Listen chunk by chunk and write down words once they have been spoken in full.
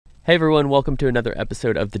Hey everyone, welcome to another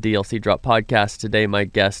episode of the DLC Drop Podcast. Today my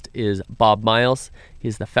guest is Bob Miles.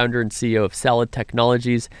 He's the founder and CEO of Salad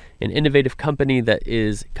Technologies, an innovative company that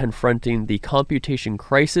is confronting the computation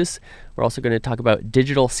crisis. We're also going to talk about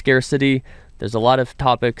digital scarcity. There's a lot of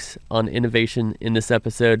topics on innovation in this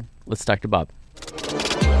episode. Let's talk to Bob.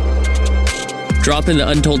 Drop in the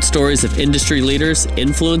untold stories of industry leaders,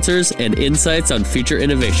 influencers, and insights on future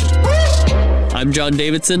innovation. I'm John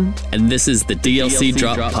Davidson, and this is the DLC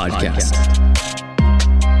Drop Podcast.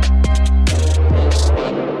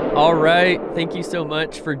 All right. Thank you so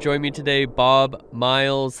much for joining me today, Bob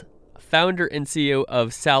Miles, founder and CEO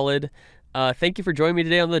of Salad. Thank you for joining me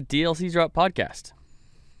today on the DLC Drop Podcast.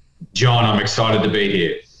 John, I'm excited to be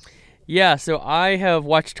here. Yeah, so I have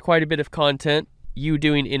watched quite a bit of content, you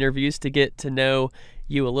doing interviews to get to know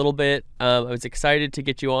you a little bit. I was excited to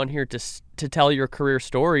get you on here to tell your career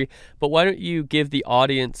story, but why don't you give the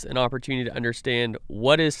audience an opportunity to understand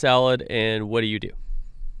what is Salad and what do you do?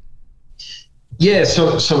 Yeah,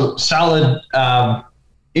 so Salad,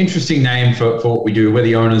 interesting name for what we do. We're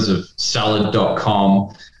the owners of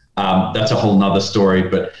salad.com. That's a whole nother story,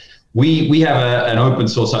 but we have an open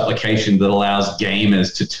source application that allows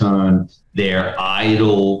gamers to turn their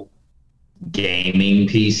idle gaming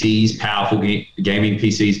PCs, powerful gaming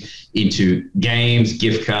PCs, into games,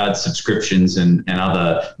 gift cards, subscriptions, and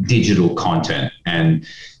other digital content. And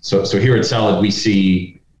so here at Salad, we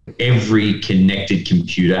see every connected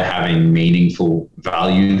computer having meaningful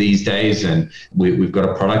value these days. And we've got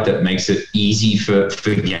a product that makes it easy for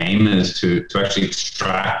gamers to actually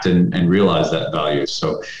extract and realize that value.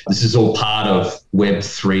 So this is all part of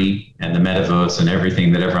Web3 and the metaverse and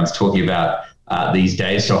everything that everyone's talking about these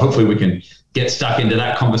days. So hopefully we can get stuck into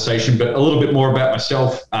that conversation, but a little bit more about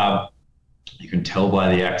myself. You can tell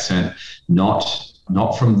by the accent, not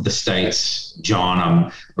from the States, John.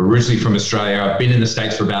 I'm originally from Australia. I've been in the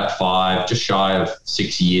States for about just shy of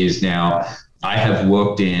 6 years now. I have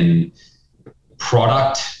worked in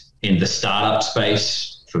product in the startup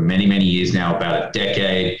space for many, many years now, about a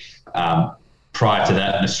decade. Prior to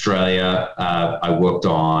that in Australia, I worked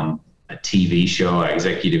on a TV show. I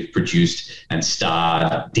executive produced and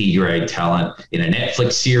starred D-grade talent in a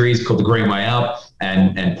Netflix series called The Green Way Up,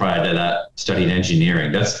 and prior to that, studied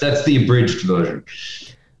engineering. That's the abridged version.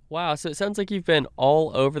 Wow, so it sounds like you've been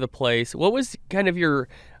all over the place. What was kind of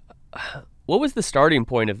what was the starting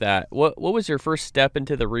point of that? What was your first step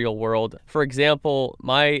into the real world? For example,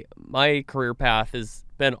 my career path has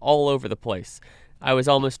been all over the place. I was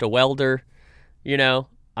almost a welder,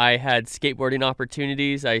 I had skateboarding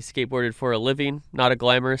opportunities. I skateboarded for a living, not a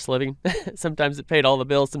glamorous living. Sometimes it paid all the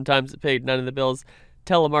bills. Sometimes it paid none of the bills.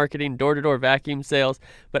 Telemarketing, door-to-door vacuum sales.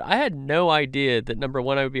 But I had no idea that, number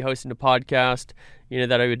one, I would be hosting a podcast,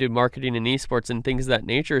 that I would do marketing and esports and things of that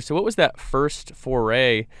nature. So what was that first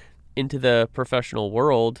foray into the professional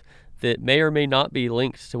world that may or may not be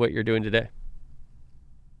linked to what you're doing today?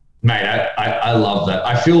 Mate, I love that.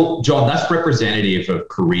 I feel, John, that's representative of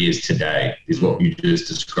careers today, is what you just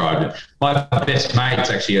described. My best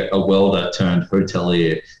mate's actually a welder turned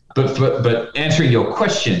hotelier. But answering your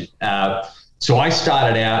question, so I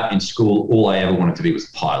started out in school, all I ever wanted to be was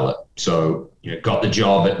a pilot. So, got the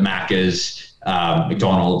job at Macca's,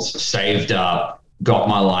 McDonald's, saved up, got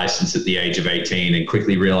my license at the age of 18, and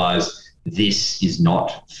quickly realized this is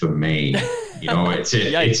not for me. It's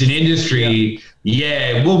an industry.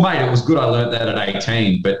 Yeah, well, mate, it was good I learned that at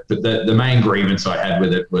 18, but the main grievance I had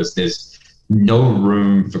with it was there's no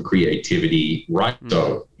room for creativity, right?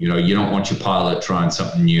 So, you don't want your pilot trying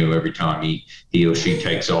something new every time he or she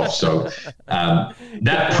takes off. So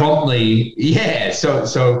that promptly,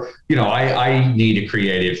 So I need a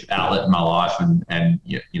creative outlet in my life, and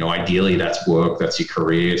ideally that's work, that's your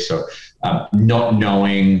career. So not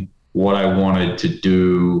knowing what I wanted to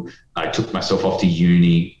do, I took myself off to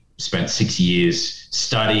uni. Spent 6 years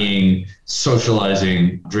studying,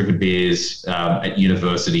 socializing, drinking beers at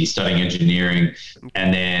university, studying engineering.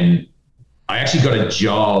 And then I actually got a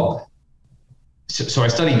job. So I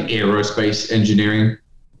studied aerospace engineering.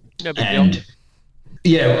 No big deal.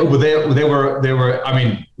 Yeah, well, they were, I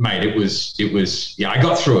mean, mate, it was, I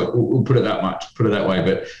got through it. We'll put it that way.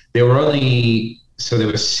 But there were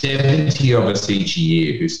 70 of us each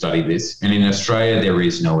year who studied this. And in Australia, there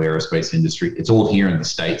is no aerospace industry. It's all here in the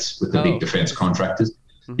States with the big defense contractors.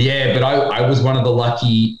 Mm-hmm. Yeah, but I was one of the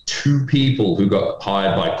lucky 2 people who got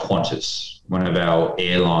hired by Qantas, one of our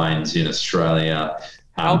airlines in Australia.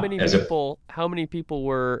 How many people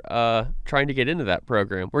were trying to get into that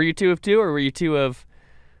program? Were you 2 of 2, or were you 2 of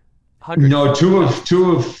hundreds? No, two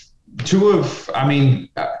of. I mean,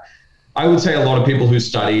 I would say a lot of people who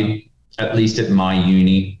studied at least at my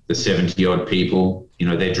uni, the 70 odd people,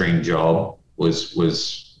 their dream job was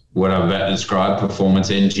what I'm about to describe,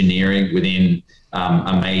 performance engineering within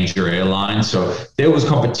a major airline. So there was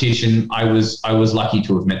competition. I was lucky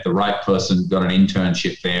to have met the right person, got an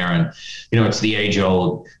internship there, and it's the age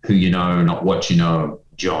old who you know, not what you know,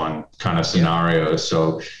 John kind of scenario.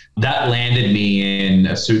 So that landed me in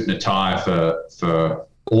a suit and a tie for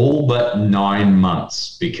all but 9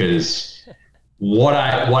 months, because what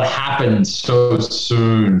happened so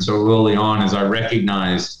soon, so early on, is I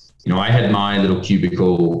recognized, I had my little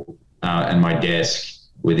cubicle and my desk.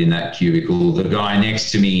 Within that cubicle, the guy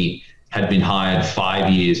next to me had been hired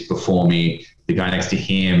 5 years before me. The guy next to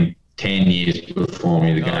him, 10 years before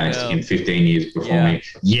me. The guy next to him, 15 years before me.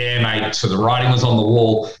 Yeah, mate. So the writing was on the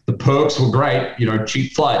wall. The perks were great,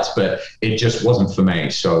 cheap flights, but it just wasn't for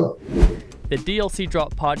me. So the DLC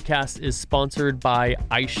Drop podcast is sponsored by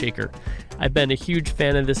Ice Shaker. I've been a huge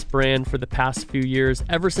fan of this brand for the past few years,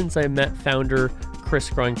 ever since I met founder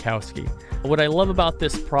Chris Gronkowski. What I love about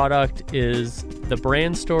this product is the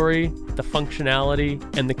brand story, the functionality,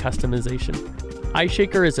 and the customization. Ice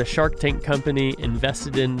Shaker is a Shark Tank company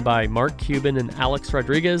invested in by Mark Cuban and Alex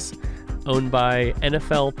Rodriguez, owned by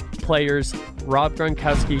NFL players Rob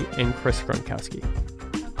Gronkowski and Chris Gronkowski.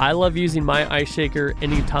 I love using my Ice Shaker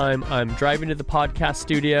anytime I'm driving to the podcast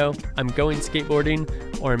studio, I'm going skateboarding,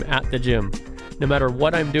 or I'm at the gym. No matter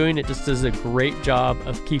what I'm doing, it just does a great job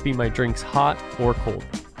of keeping my drinks hot or cold.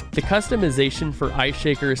 The customization for Ice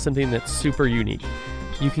Shaker is something that's super unique.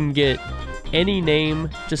 You can get any name,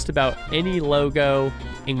 just about any logo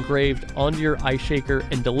engraved onto your Ice Shaker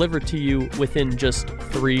and delivered to you within just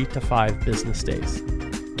 3 to 5 business days.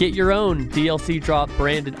 Get your own DLC Drop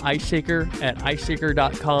branded Ice Shaker at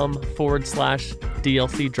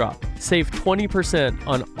iceshaker.com/DLC Drop. Save 20%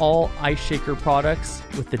 on all Ice Shaker products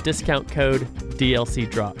with the discount code DLC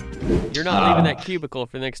Drop. You're not leaving that cubicle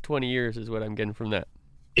for the next 20 years is what I'm getting from that.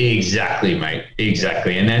 Exactly, mate.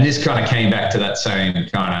 Exactly. And then this kind of came back to that same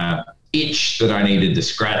kind of itch that I needed to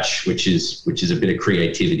scratch, which is a bit of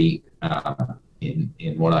creativity in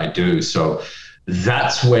what I do. So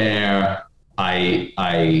that's where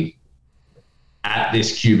I at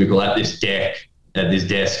this cubicle, at this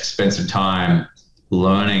desk, spent some time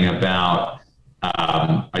learning about.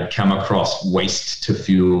 I'd come across waste to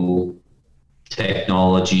fuel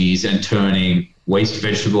technologies and turning waste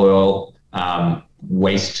vegetable oil,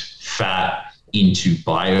 waste fat into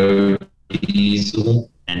biodiesel.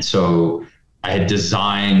 And so I had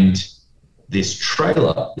designed this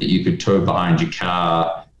trailer that you could tow behind your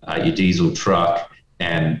car, your diesel truck,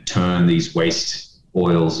 and turn these waste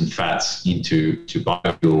oils and fats into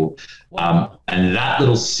biofuel. And that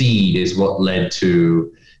little seed is what led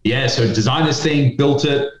to, so designed this thing, built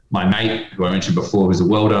it. My mate, who I mentioned before, who's a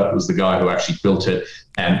welder, was the guy who actually built it.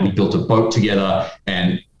 And we built a boat together.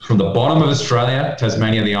 And from the bottom of Australia,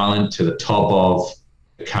 Tasmania, the island, to the top of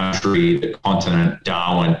the country, the continent,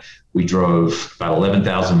 Darwin, we drove about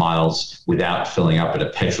 11,000 miles without filling up at a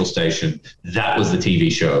petrol station. That was the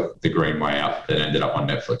TV show, The Green Way Out, that ended up on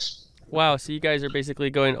Netflix. Wow, so you guys are basically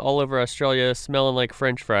going all over Australia smelling like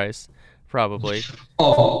French fries, probably.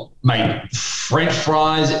 Oh, mate, French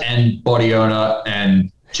fries and body odor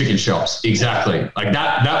and chicken shops. Exactly. Like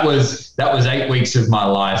that was 8 weeks of my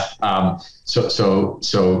life.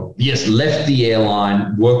 So yes, left the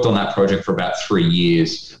airline, worked on that project for about 3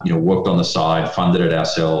 years, worked on the side, funded it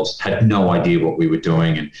ourselves, had no idea what we were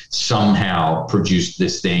doing, and somehow produced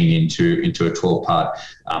this thing into a 12-part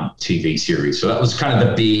TV series. So that was kind of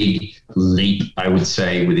the big leap, I would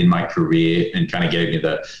say, within my career, and kind of gave me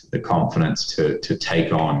the confidence to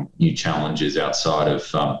take on new challenges outside of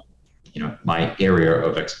my area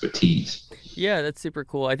of expertise. Yeah, that's super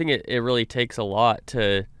cool. I think it really takes a lot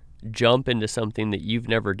to jump into something that you've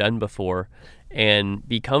never done before and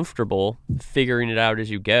be comfortable figuring it out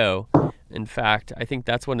as you go. In fact, I think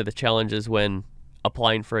that's one of the challenges when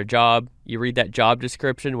applying for a job. You read that job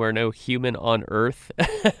description where no human on earth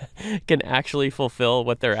can actually fulfill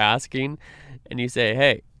what they're asking, and you say,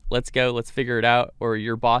 hey, let's go, let's figure it out. Or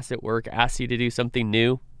your boss at work asks you to do something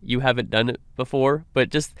new. You haven't done it before, but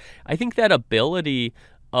just, I think that ability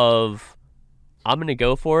of, I'm going to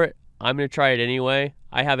go for it. I'm going to try it anyway.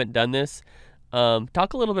 I haven't done this.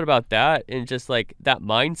 Talk a little bit about that and just like that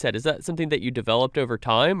mindset. Is that something that you developed over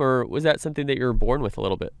time, or was that something that you were born with a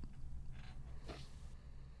little bit?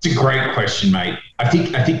 It's a great question, mate. I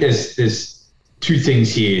think there's two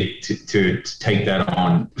things here to take that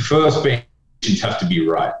on. First, being have to be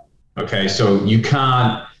right. Okay, so you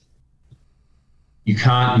can't you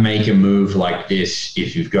can't make a move like this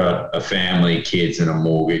if you've got a family, kids, and a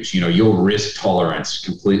mortgage. Your risk tolerance is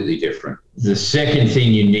completely different. The second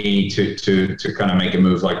thing you need to kind of make a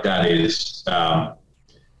move like that is a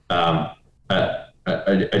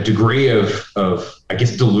degree of I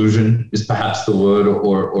guess delusion is perhaps the word,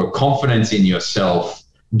 or confidence in yourself,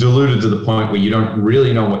 diluted to the point where you don't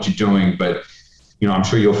really know what you're doing. But I'm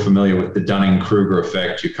sure you're familiar with the Dunning-Kruger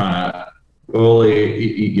effect.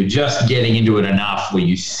 You're just getting into it enough where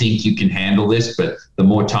you think you can handle this, but the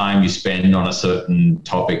more time you spend on a certain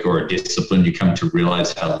topic or a discipline, you come to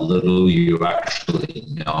realize how little you actually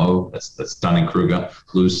know. That's Dunning-Kruger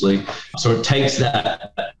loosely. So it takes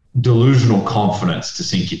that delusional confidence to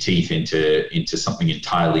sink your teeth into something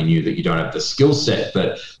entirely new that you don't have the skill set.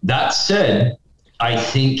 But that said, I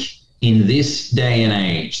think in this day and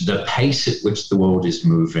age, the pace at which the world is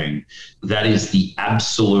moving, that is the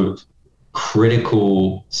absolute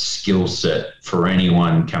critical skill set for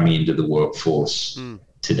anyone coming into the workforce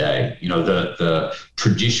today. The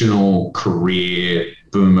traditional career,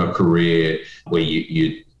 boomer career, where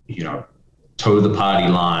you toe the party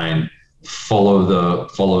line, follow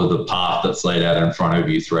the path that's laid out in front of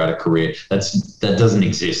you throughout a career. That doesn't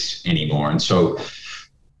exist anymore. And so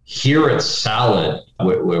here at Salad,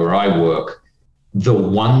 where I work, the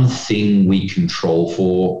one thing we control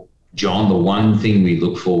for, John, the one thing we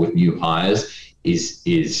look for with new hires is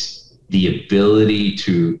the ability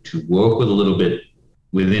to work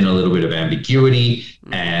within a little bit of ambiguity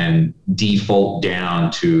and default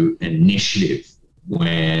down to initiative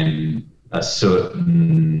when a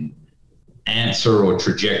certain answer or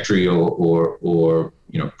trajectory or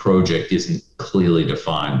project isn't clearly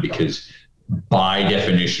defined, because by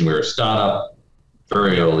definition we're a startup,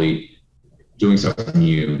 very early, doing something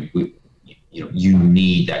new. You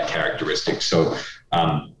need that characteristic. So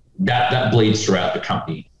that bleeds throughout the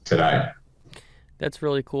company today. That's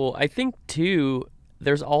really cool. I think too,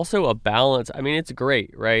 there's also a balance. I mean, it's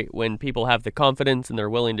great, right? When people have the confidence and they're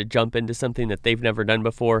willing to jump into something that they've never done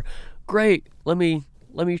before. Great. Let me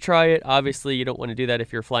try it. Obviously, you don't want to do that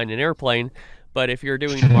if you're flying an airplane, but if you're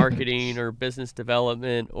doing marketing or business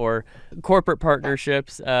development or corporate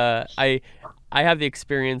partnerships, I have the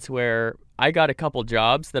experience where I got a couple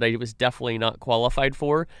jobs that I was definitely not qualified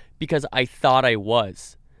for because I thought I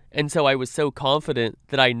was. And so I was so confident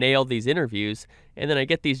that I nailed these interviews, and then I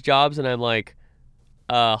get these jobs and I'm like,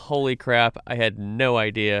 holy crap, I had no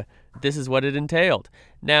idea this is what it entailed.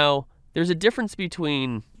 Now, there's a difference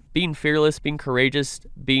between being fearless, being courageous,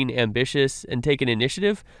 being ambitious, and taking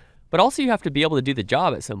initiative, but also you have to be able to do the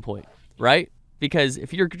job at some point, right? Because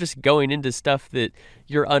if you're just going into stuff that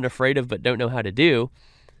you're unafraid of but don't know how to do,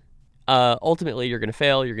 ultimately you're going to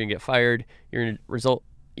fail, you're going to get fired, you're going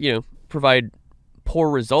to provide poor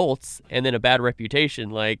results and then a bad reputation.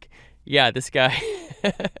 Like, yeah, this guy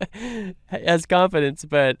has confidence,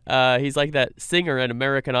 but he's like that singer at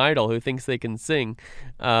American Idol who thinks they can sing,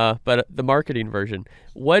 but the marketing version.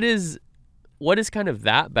 What is kind of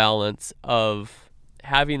that balance of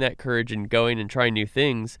having that courage and going and trying new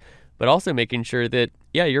things, but also making sure that,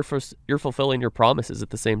 yeah, you're fulfilling your promises at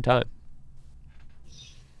the same time?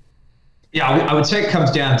 Yeah, I would say it comes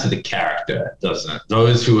down to the character, doesn't it?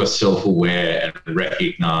 Those who are self-aware and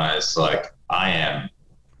recognize, like, I am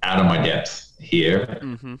out of my depth here,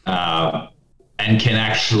 and can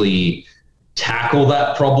actually tackle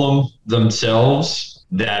that problem themselves.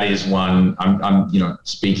 That is one. I'm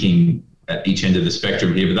speaking at each end of the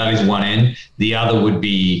spectrum here, but that is one end. The other would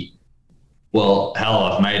be, well, hell,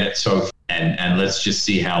 I've made it so, and let's just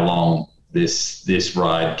see how long this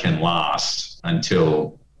ride can last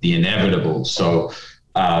until the inevitable. So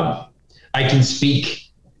I can speak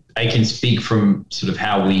from sort of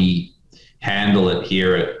how we handle it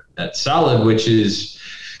here at Salad, which is,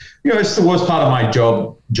 it's the worst part of my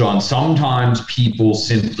job, John. Sometimes people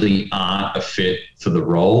simply aren't a fit for the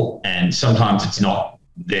role, and sometimes it's not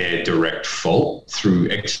their direct fault through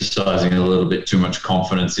exercising a little bit too much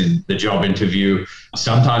confidence in the job interview.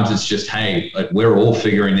 Sometimes it's just, hey, like, we're all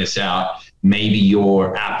figuring this out. Maybe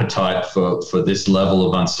your appetite for this level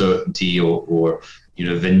of uncertainty or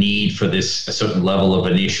the need for a certain level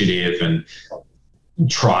of initiative and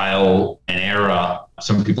trial and error,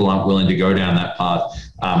 some people aren't willing to go down that path.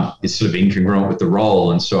 It's sort of incongruent with the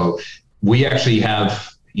role. And so we actually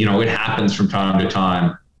have, it happens from time to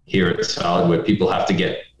time here at Salad where people have to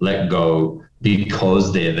get let go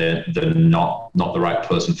because they're not the right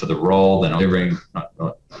person for the role. They're not delivering,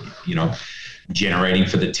 generating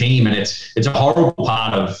for the team. And it's a horrible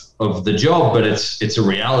part of the job, but it's a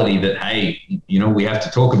reality that, hey, we have to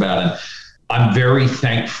talk about. And I'm very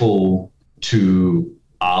thankful to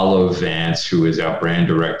Arlo Vance, who is our brand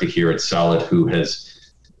director here at Salad, who has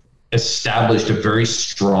established a very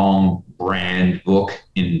strong brand book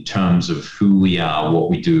in terms of who we are, what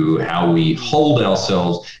we do, how we hold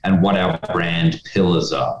ourselves, and what our brand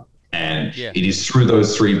pillars are. And it is through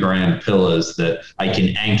those 3 brand pillars that I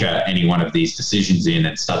can anchor any one of these decisions in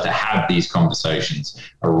and start to have these conversations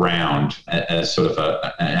around as sort of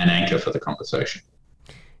an anchor for the conversation.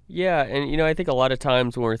 Yeah, and I think a lot of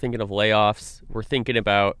times when we're thinking of layoffs, we're thinking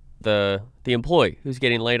about the employee who's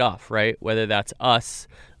getting laid off, right? Whether that's us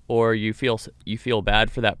or you feel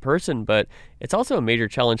bad for that person, but it's also a major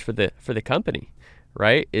challenge for the company,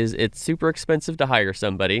 right? It's super expensive to hire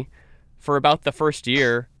somebody. For about the first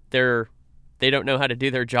year, they don't know how to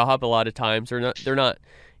do their job a lot of times. They're not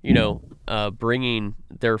bringing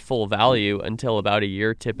their full value until about a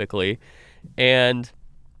year typically, and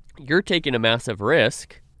you're taking a massive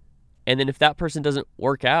risk. And then if that person doesn't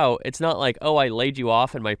work out, it's not like, oh, I laid you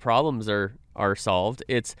off and my problems are solved.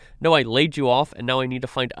 It's, no, I laid you off and now I need to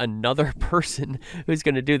find another person who's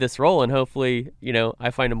going to do this role, and hopefully, I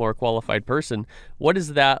find a more qualified person. What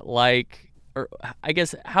is that like? Or I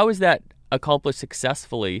guess, how is that accomplished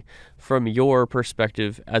successfully from your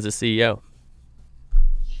perspective as a CEO?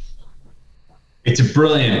 It's a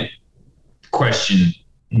brilliant question,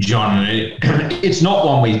 John. It's not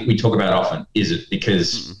one we talk about often, is it?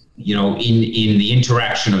 Because in the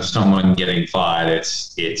interaction of someone getting fired,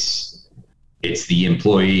 it's the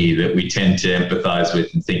employee that we tend to empathize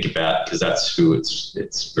with and think about, because that's who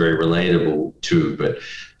it's very relatable to. But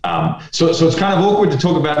so it's kind of awkward to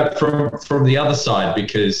talk about it from the other side,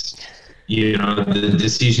 because the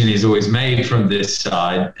decision is always made from this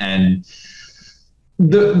side, and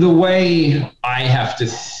the way I have to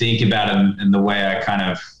think about it and the way I kind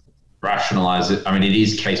of rationalize it, I mean, it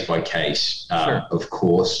is case by case, Sure. of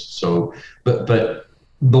course. So, but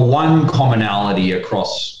the one commonality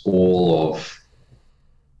across all of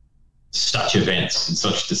such events and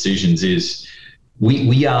such decisions is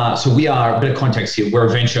we are a bit of context here. We're a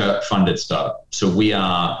venture funded startup. So we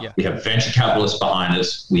have venture capitalists behind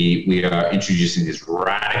us. We are introducing this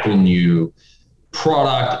radical new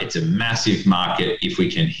product. It's a massive market if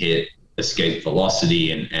we can hit escape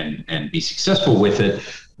velocity and be successful with it.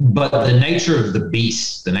 But the nature of the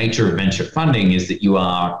beast, the nature of venture funding, is that you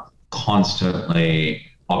are constantly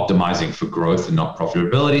optimizing for growth and not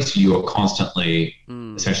profitability. So you are constantly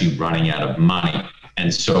essentially running out of money.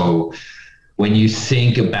 And so when you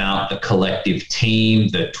think about the collective team,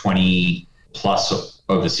 the 20 plus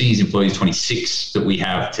overseas employees, 26 that we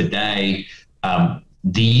have today,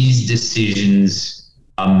 these decisions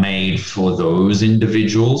are made for those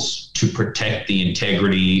individuals to protect the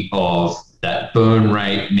integrity of that burn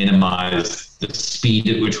rate, minimize the speed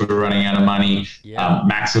at which we're running out of money,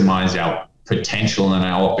 maximize our potential and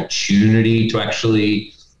our opportunity to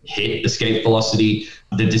actually hit escape velocity.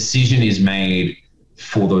 The decision is made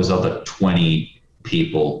for those other 20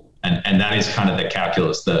 people. And that is kind of the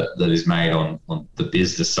calculus that is made on the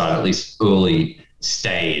business side, at least early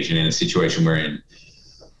stage, and in the situation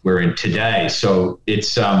we're in today. So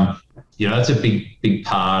it's that's a big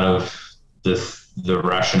part of the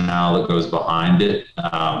rationale that goes behind it.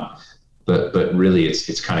 But really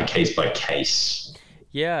it's kind of case by case.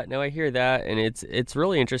 Yeah, no, I hear that, and it's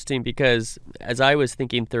really interesting because as I was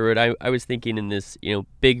thinking through it, I was thinking in this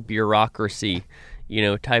big bureaucracy,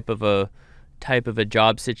 type of a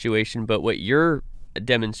job situation. But what you're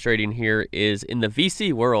demonstrating here is in the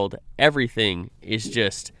VC world, everything is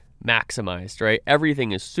just maximized, right?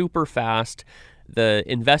 Everything is super fast. The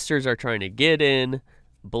investors are trying to get in,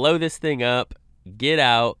 blow this thing up, get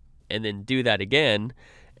out, and then do that again.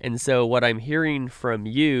 And so what I'm hearing from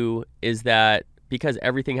you is that because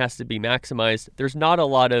everything has to be maximized, there's not a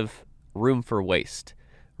lot of room for waste,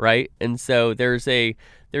 right? And so there's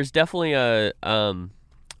definitely a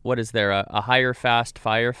hire fast,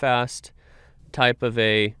 fire fast type of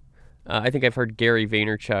a. I think I've heard Gary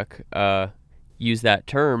Vaynerchuk use that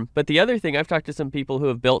term. But the other thing, I've talked to some people who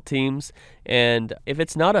have built teams, and if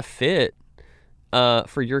it's not a fit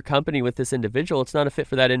for your company with this individual, it's not a fit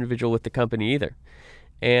for that individual with the company either.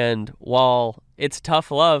 And while it's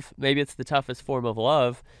tough love, maybe it's the toughest form of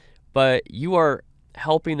love, but you are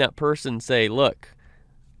helping that person say, look,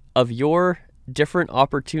 of your different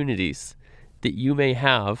opportunities that you may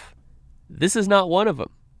have, this is not one of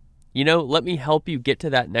them. Let me help you get to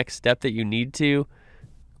that next step that you need to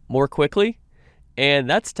more quickly. And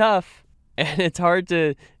that's tough. And it's hard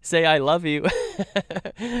to say I love you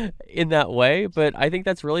in that way, but I think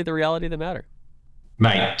that's really the reality of the matter.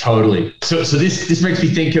 Mate, totally. So this makes me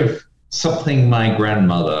think of something my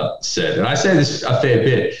grandmother said, and I say this a fair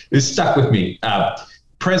bit. This stuck with me.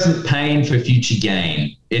 present pain for future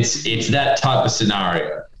gain. It's that type of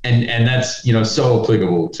scenario. And that's, so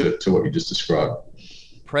applicable to what you just described.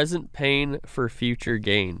 Present pain for future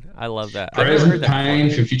gain. I love that. I've never heard Present that pain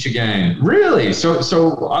before. for future gain. Really?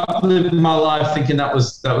 So I've lived my life thinking that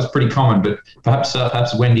was pretty common, but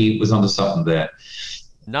perhaps Wendy was onto something there.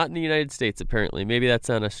 Not in the United States, apparently. Maybe that's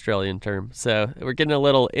an Australian term. So we're getting a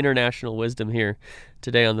little international wisdom here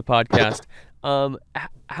today on the podcast.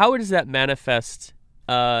 How does that manifest,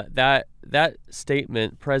 that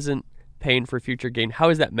statement, present pain for future gain? How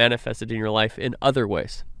is that manifested in your life in other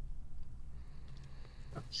ways?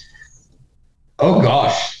 Oh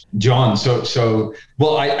gosh, John.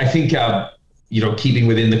 Well, I think keeping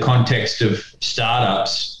within the context of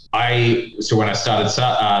startups, when I started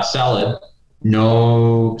Salad,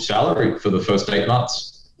 no salary for the first 8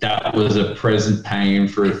 months. That was a present pain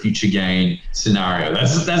for a future gain scenario.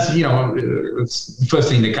 That's it's the first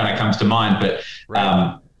thing that kind of comes to mind. But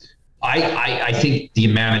Right. I think the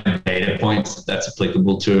amount of data points that's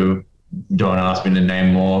applicable to. Don't ask me to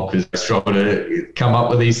name more because I struggle to come up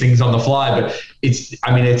with these things on the fly. But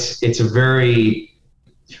it's a very,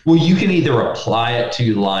 well, you can either apply it to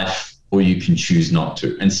your life or you can choose not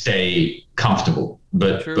to and stay comfortable.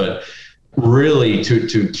 But True. but really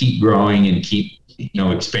to keep growing and keep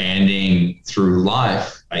expanding through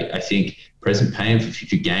life, I think present pain for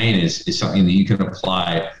future gain is something that you can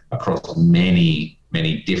apply across many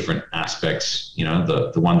different aspects.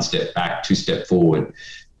 The one step back, two step forward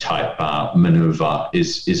type maneuver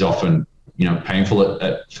is often painful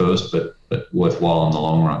at first, but worthwhile in the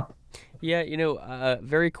long run. Yeah,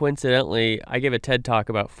 very coincidentally, I gave a TED Talk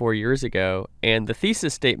about 4 years ago, and the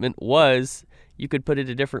thesis statement was, you could put it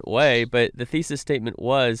a different way, but the thesis statement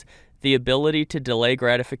was the ability to delay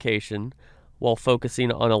gratification while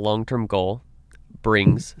focusing on a long-term goal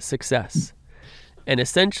brings success. And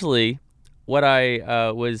essentially, what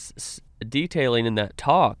I was detailing in that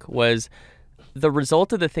talk was the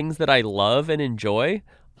result of the things that I love and enjoy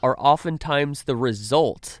are oftentimes the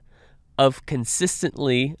result of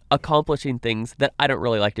consistently accomplishing things that I don't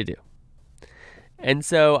really like to do. And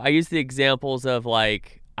so I use the examples of I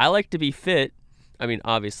like to be fit. I mean,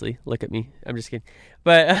 obviously, look at me. I'm just kidding.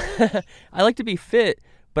 But I like to be fit,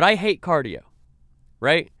 but I hate cardio,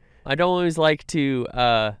 right? I don't always like to,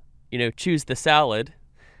 choose the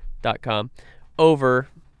salad.com over,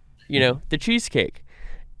 the cheesecake.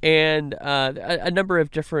 And a number of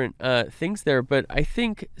different things there. But I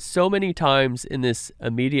think so many times in this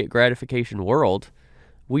immediate gratification world,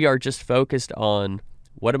 we are just focused on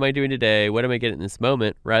what am I doing today? What am I getting in this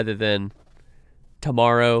moment? Rather than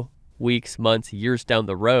tomorrow, weeks, months, years down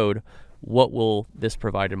the road, what will this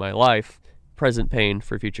provide in my life? Present pain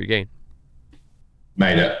for future gain.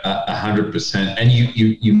 Made 100%. And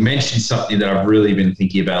you mentioned something that I've really been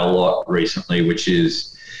thinking about a lot recently, which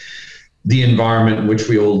is the environment in which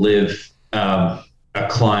we all live, a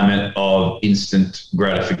climate of instant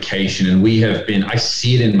gratification. And I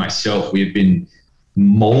see it in myself, we've been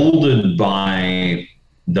molded by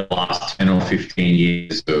the last 10 or 15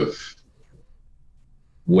 years of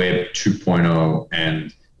Web 2.0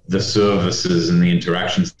 and the services and the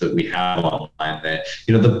interactions that we have online there.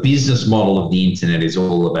 The business model of the internet is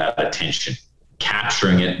all about attention,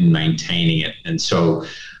 capturing it and maintaining it. And so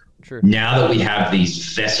True. Now that we have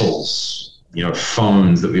these vessels,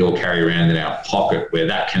 phones that we all carry around in our pocket where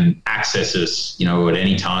that can access us, at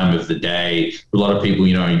any time of the day. A lot of people,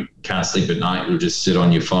 you can't sleep at night, you'll just sit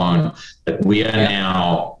on your phone. But we are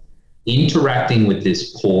now interacting with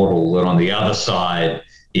this portal that on the other side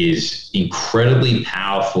is incredibly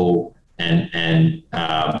powerful and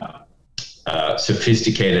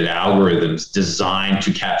sophisticated algorithms designed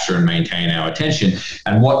to capture and maintain our attention.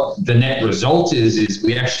 And what the net result is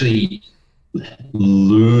we actually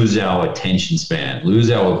lose our attention span, lose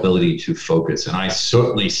our ability to focus. And I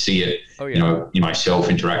certainly see it, in myself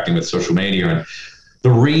interacting with social media. And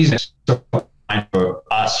the reason for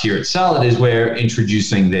us here at Salad is we're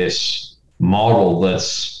introducing this model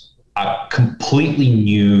that's a completely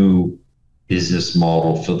new business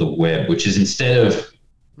model for the web, which is instead of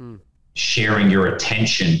sharing your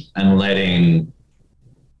attention and letting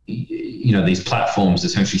these platforms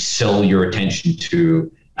essentially sell your attention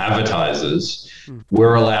to advertisers,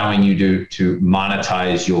 we're allowing you to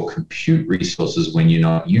monetize your compute resources when you're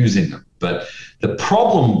not using them. But the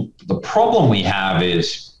problem we have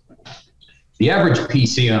is the average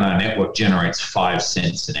PC on our network generates 5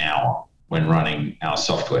 cents an hour when running our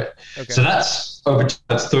software. Okay. So that's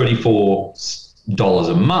 $34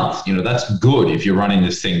 a month. That's good if you're running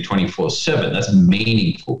this thing 24/7. That's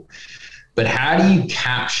meaningful. But how do you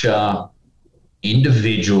capture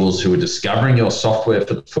individuals who are discovering your software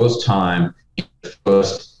for the first time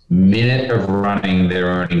first minute of running, they're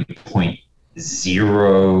earning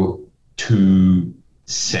 0.02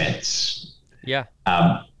 cents. Yeah.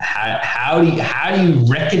 How do you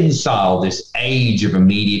reconcile this age of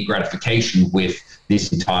immediate gratification with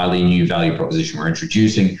this entirely new value proposition we're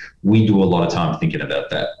introducing? We do a lot of time thinking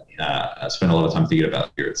about that. I spend a lot of time thinking about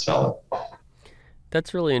it here at Salad.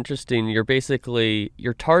 That's really interesting.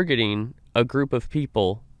 You're targeting a group of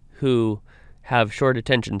people who have short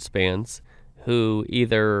attention spans, who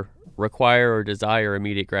either require or desire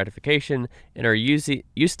immediate gratification and are used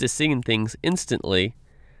to seeing things instantly.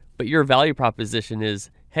 But your value proposition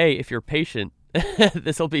is, hey, if you're patient,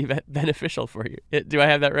 this will be beneficial for you. Do I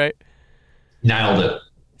have that right? Nailed it.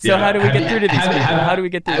 So how do we get through to these people? How do we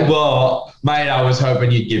get through? Well, mate, I was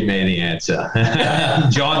hoping you'd give me the answer.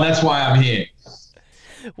 John, that's why I'm here.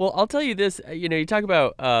 Well, I'll tell you this. You talk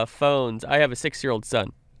about phones. I have a 6-year-old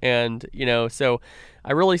son. And, so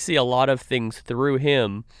I really see a lot of things through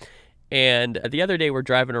him. And the other day we're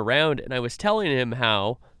driving around and I was telling him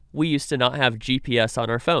how we used to not have GPS on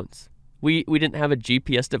our phones. We didn't have a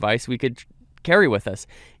GPS device we could carry with us.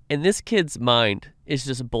 And this kid's mind is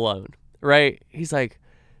just blown, right? He's like,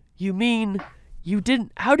 you mean you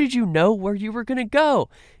didn't, how did you know where you were going to go?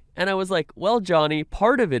 And I was like, well, Johnny,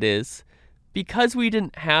 part of it is because we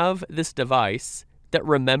didn't have this device that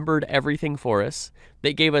remembered everything for us,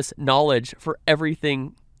 that gave us knowledge for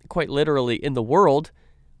everything quite literally in the world,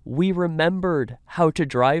 we remembered how to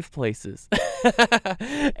drive places.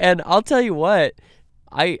 And I'll tell you what,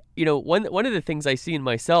 one of the things I see in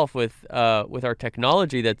myself with our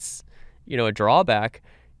technology that's, a drawback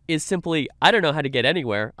is simply, I don't know how to get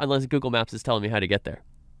anywhere unless Google Maps is telling me how to get there.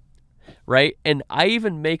 Right? And I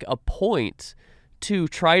even make a point to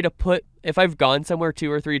try to put, if I've gone somewhere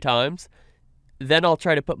 2 or 3 times, then I'll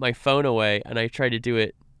try to put my phone away and I try to do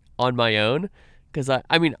it on my own. Because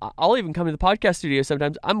I'll even come to the podcast studio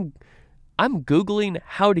sometimes. I'm Googling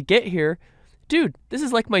how to get here. Dude, this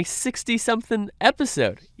is like my 60-something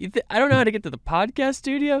episode. I don't know how to get to the podcast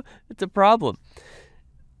studio? It's a problem.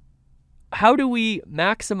 How do we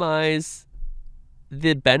maximize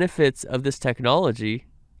the benefits of this technology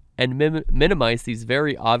and minimize these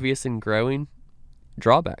very obvious and growing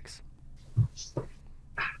drawbacks?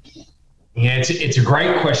 Yeah, it's a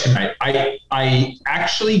great question, mate. I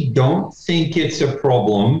actually don't think it's a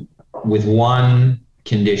problem with one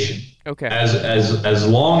condition. Okay. As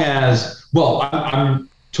long as, well, I'm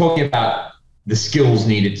talking about the skills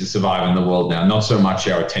needed to survive in the world now, not so much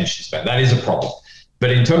our attention span. That is a problem.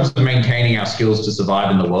 But in terms of maintaining our skills to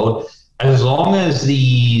survive in the world, as long as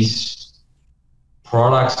these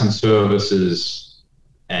products and services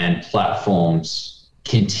and platforms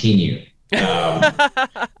continue,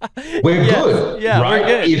 we're good, yeah, right?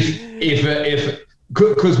 We're good.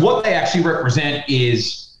 Because what they actually represent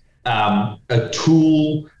is a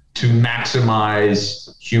tool to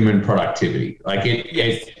maximize human productivity. Like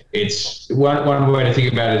it's one way to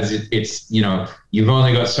think about it is it's you've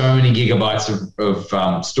only got so many gigabytes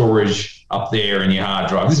of storage up there in your hard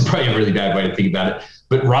drive. This is probably a really bad way to think about it.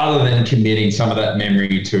 But rather than committing some of that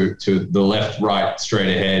memory to the left, right,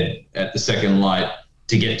 straight ahead at the second light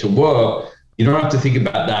to get to work, you don't have to think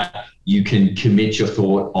about that. You can commit your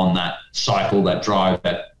thought on that cycle, that drive,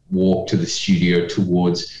 that walk to the studio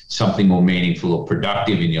towards something more meaningful or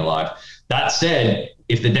productive in your life. That said,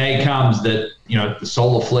 if the day comes that the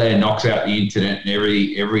solar flare knocks out the internet and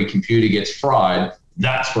every computer gets fried,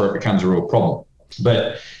 that's where it becomes a real problem.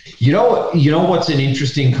 But you know what's an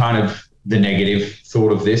interesting kind of the negative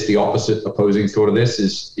thought of this, the opposing thought of this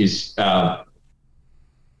is how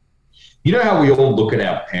we all look at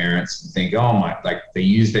our parents and think, oh my, like they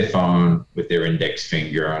use their phone with their index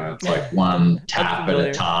finger and it's like one tap at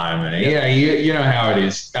a time. And yeah, you know how it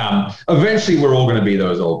is. Eventually we're all going to be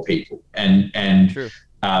those old people. And True.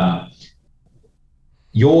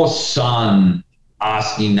 Your son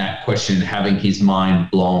asking that question, having his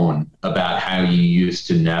mind blown about how you used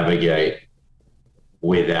to navigate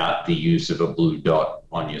without the use of a blue dot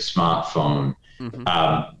on your smartphone. Mm-hmm.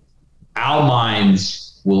 Our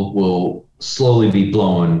minds will slowly be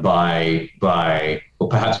blown by, or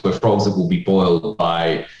perhaps we're frogs that will be boiled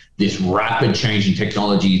by this rapid change in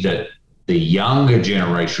technology that the younger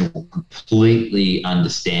generation will completely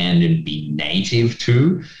understand and be native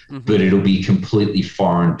to, but it'll be completely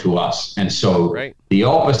foreign to us. And so The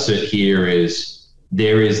opposite here is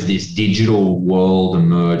there is this digital world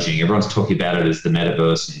emerging. Everyone's talking about it as the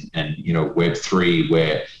metaverse and Web3,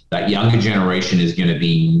 where that younger generation is going to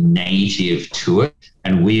be native to it.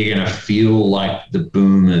 And we're going to feel like the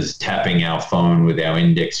boomers tapping our phone with our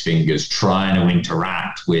index fingers, trying to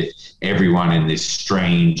interact with everyone in this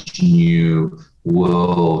strange new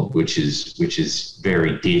world, which is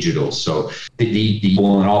very digital. So the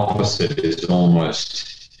polar opposite is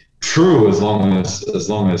almost true as long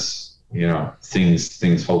as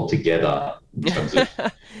things hold together in terms of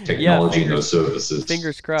technology and those services.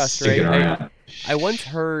 Fingers crossed, sticking right? around. I once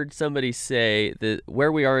heard somebody say that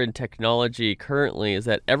where we are in technology currently is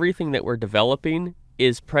that everything that we're developing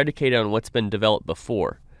is predicated on what's been developed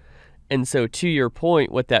before. And so to your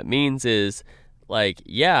point, what that means is, like,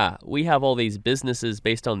 yeah, we have all these businesses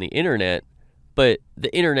based on the internet, but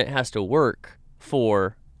the internet has to work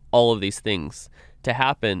for all of these things to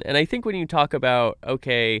happen. And I think when you talk about,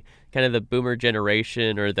 okay, kind of the boomer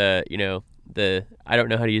generation or the I don't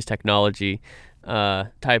know how to use technology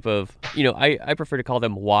type of, I prefer to call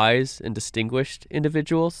them wise and distinguished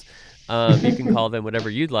individuals. You can call them whatever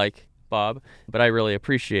you'd like, Bob, but I really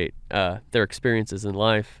appreciate their experiences in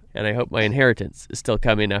life, and I hope my inheritance is still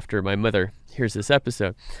coming after my mother hears this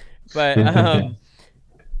episode. But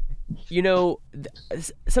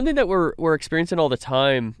something that we're experiencing all the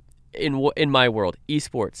time in my world,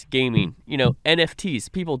 esports, gaming,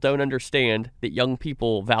 NFTs. People don't understand that young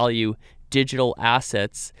people value digital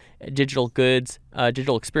assets, digital goods,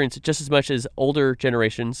 digital experience just as much as older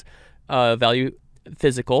generations value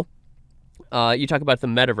physical. You talk about the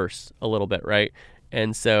metaverse a little bit, right?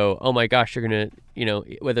 And so, oh my gosh, you're going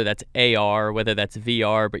to, whether that's AR, whether that's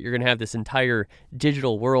VR, but you're going to have this entire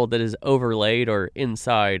digital world that is overlaid or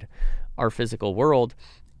inside our physical world.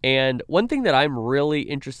 And one thing that I'm really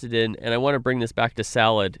interested in, and I want to bring this back to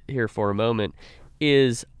Salad here for a moment,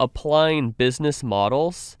 is applying business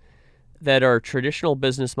models that are traditional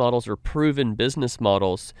business models or proven business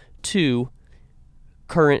models to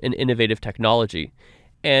current and innovative technology.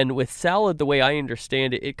 And with Salad, the way I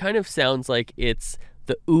understand it, it kind of sounds like it's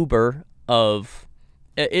the Uber of,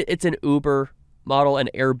 it's an Uber model, an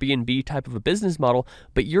Airbnb type of a business model,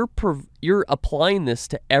 but you're applying this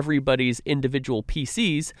to everybody's individual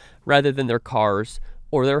PCs rather than their cars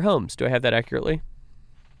or their homes. Do I have that accurately?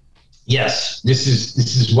 Yes, this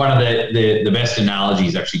is one of the best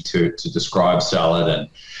analogies actually to describe Salad, and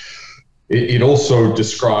it also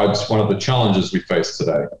describes one of the challenges we face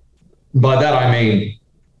today. By that I mean,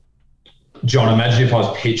 John, imagine if I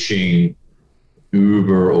was pitching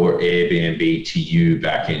Uber or Airbnb to you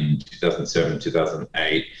back in 2007,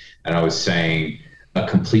 2008, and I was saying a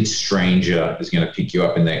complete stranger is going to pick you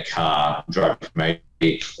up in their car, drive you from A,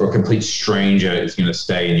 or a complete stranger is going to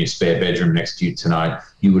stay in your spare bedroom next to you tonight,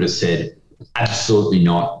 you would have said, absolutely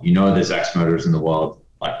not. There's Axe Motors in the world.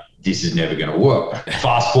 Like, this is never going to work.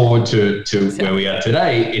 Fast forward to where we are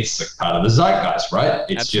today, it's like part of the zeitgeist, right?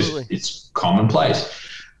 It's Absolutely. it's commonplace.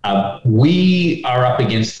 We are up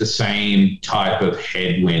against the same type of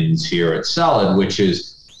headwinds here at Salad, which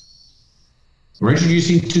is we're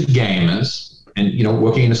introducing to gamers, and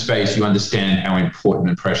working in a space, you understand how important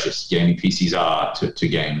and precious gaming PCs are to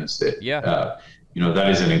gamers. That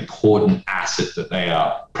is an important asset that they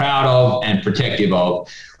are proud of and protective of.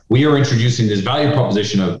 We are introducing this value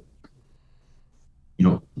proposition of,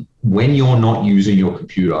 when you're not using your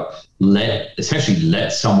computer, let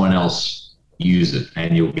someone else use it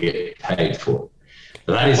and you'll get paid for it.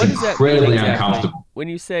 That is incredibly uncomfortable. When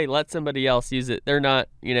you say let somebody else use it, they're not,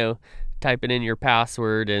 typing in your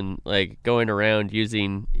password and like going around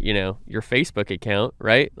using, your Facebook account,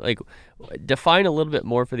 right? Like, define a little bit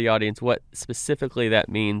more for the audience what specifically that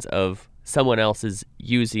means of someone else is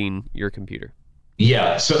using your computer.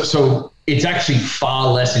 Yeah, so it's actually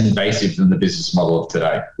far less invasive than the business model of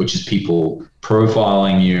today, which is people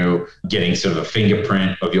profiling you, getting sort of a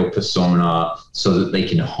fingerprint of your persona so that they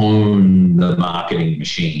can hone the marketing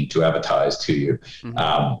machine to advertise to you,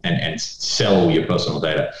 and sell your personal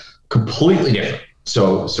data. Completely different.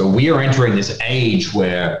 So we are entering this age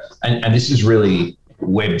where, and this is really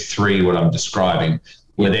Web3, what I'm describing,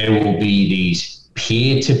 where there will be these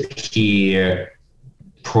peer-to-peer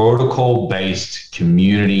protocol-based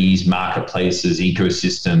communities, marketplaces,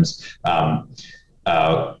 ecosystems,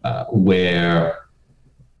 where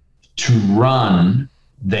to run,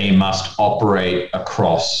 they must operate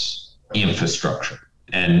across infrastructure.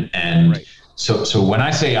 And right. So when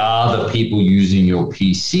I say are the people using your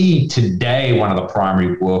PC today, one of the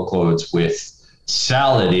primary workloads with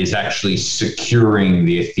Salad is actually securing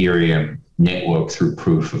the Ethereum network through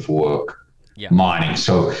proof of work. Yeah. Mining.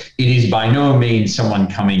 So it is by no means someone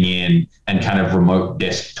coming in and kind of remote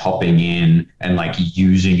desktoping in and like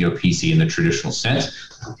using your PC in the traditional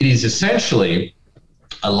sense. It is essentially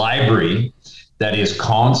a library that is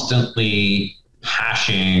constantly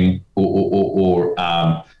hashing or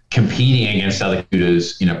competing against other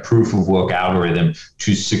computers in a proof of work algorithm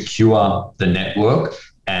to secure the network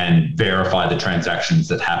and verify the transactions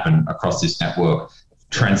that happen across this network,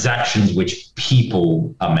 transactions which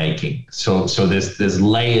people are making. So there's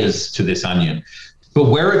layers to this onion. But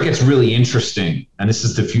where it gets really interesting, and this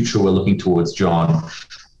is the future we're looking towards, John,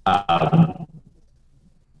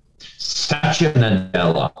 Satya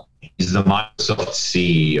Nadella is the Microsoft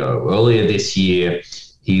CEO. Earlier this year,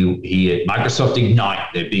 he at Microsoft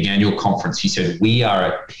Ignite, their big annual conference, he said, we are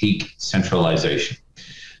at peak centralization.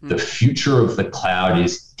 The future of the cloud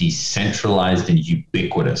is decentralized and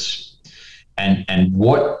ubiquitous. And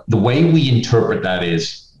what the way we interpret that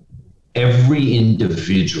is every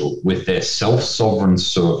individual with their self-sovereign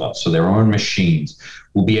server, so their own machines,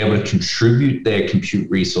 will be able to contribute their compute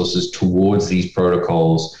resources towards these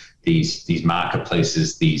protocols, these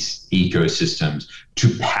marketplaces, these ecosystems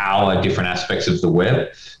to power different aspects of the web.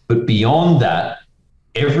 But beyond that,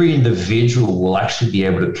 every individual will actually be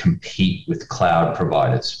able to compete with cloud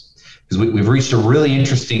providers. Because we've reached a really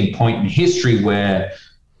interesting point in history where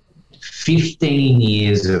 15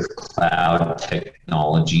 years of cloud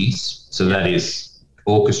technologies, so that is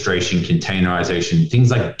orchestration, containerization,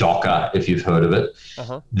 things like Docker, if you've heard of it,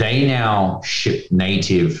 they now ship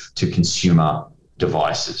native to consumer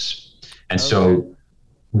devices. And so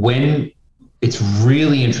when it's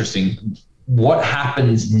really interesting, what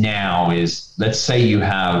happens now is, let's say you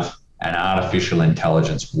have an artificial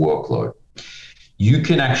intelligence workload. You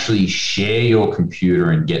can actually share your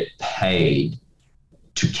computer and get paid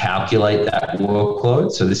to calculate that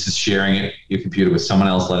workload. So this is sharing your computer with someone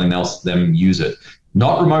else, letting them use it.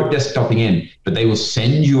 Not remote desktoping in, but they will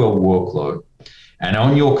send you a workload. And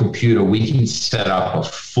on your computer, we can set up a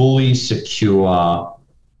fully secure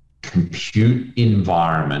compute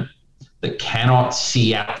environment that cannot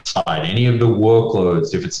see outside any of the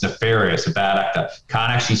workloads. If it's nefarious, a bad actor,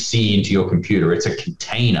 can't actually see into your computer. It's a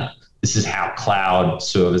container. This is how cloud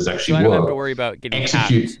servers actually work. So I don't have to worry about getting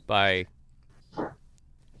hacked by...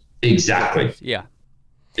 Exactly. Yeah.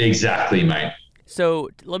 Exactly, mate. So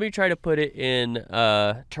let me try to put it in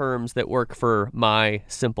terms that work for my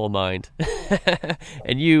simple mind.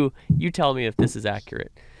 And you tell me if this is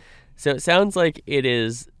accurate. So it sounds like it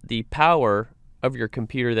is the power of your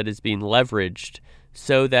computer that is being leveraged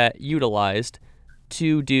so that utilized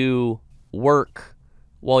to do work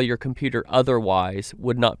while your computer otherwise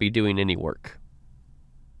would not be doing any work.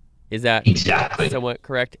 Is that somewhat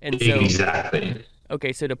correct? And so, exactly.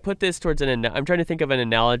 Okay, so to put this towards I'm trying to think of an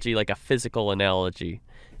analogy, like a physical analogy.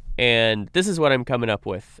 And this is what I'm coming up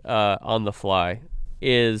with on the fly,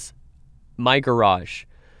 is my garage.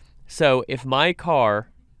 So if my car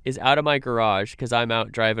is out of my garage because I'm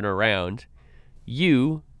out driving around,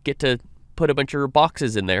 you get to put a bunch of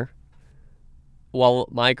boxes in there while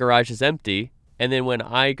my garage is empty. And then when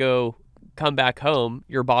I come back home,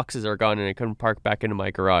 your boxes are gone and I can park back into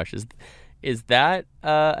my garage. Is that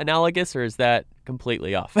analogous, or is that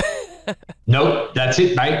completely off? Nope, that's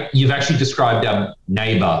it, mate. You've actually described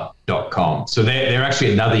neighbor.com. So they're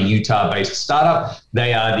actually another Utah-based startup.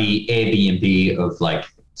 They are the Airbnb of like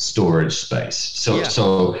storage space.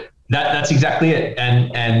 So that's exactly it.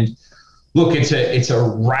 And look, it's a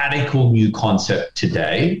radical new concept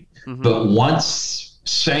today, but once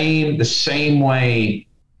the same way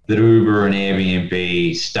that Uber and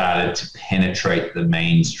Airbnb started to penetrate the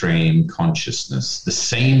mainstream consciousness, the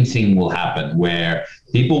same thing will happen where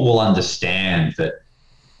people will understand that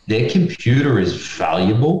their computer is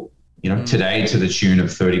valuable, today to the tune of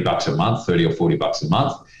 $30 a month, 30 or $40 a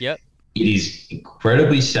month. Yep. It is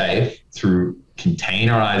incredibly safe through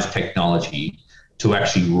containerized technology to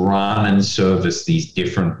actually run and service these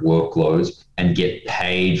different workloads and get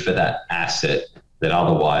paid for that asset that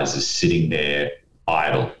otherwise is sitting there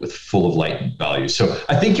idle with full of latent value. So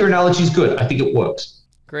I think your analogy is good. I think it works.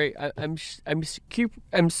 Great.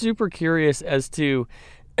 I'm super curious as to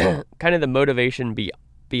kind of the motivation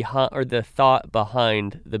behind, or the thought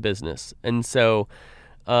behind the business. And so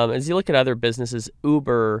as you look at other businesses,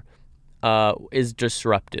 Uber is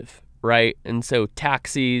disruptive, right? And so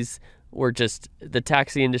taxis were the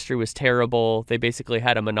taxi industry was terrible. They basically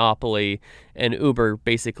had a monopoly, and Uber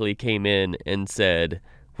basically came in and said,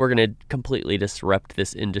 we're going to completely disrupt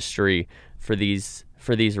this industry for these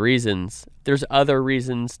reasons. There's other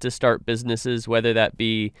reasons to start businesses, whether that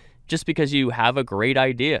be just because you have a great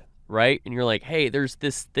idea, right? And you're like, hey, there's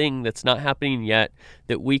this thing that's not happening yet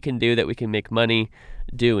that we can do, that we can make money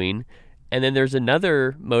doing. And then there's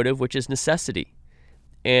another motive, which is necessity.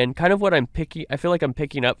 And kind of what I feel like I'm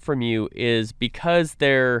picking up from you is because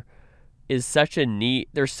there is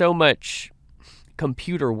there's so much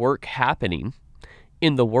computer work happening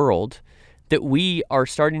in the world that we are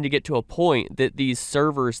starting to get to a point that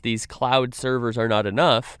these cloud servers are not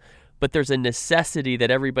enough, but there's a necessity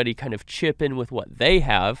that everybody kind of chip in with what they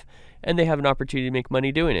have, and they have an opportunity to make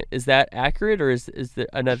money doing it. Is that accurate, or is there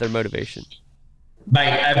another motivation? Mate,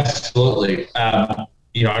 absolutely. I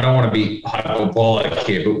don't want to be hyperbolic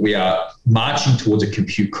here, but we are marching towards a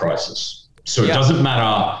compute crisis. So it doesn't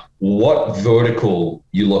matter what vertical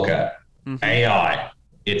you look at. AI,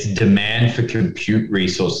 its demand for compute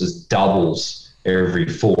resources doubles every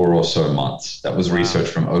 4 or so months. That was research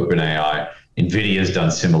from OpenAI. NVIDIA's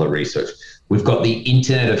done similar research. We've got the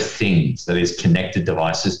Internet of Things, that is connected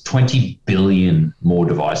devices, 20 billion more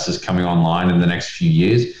devices coming online in the next few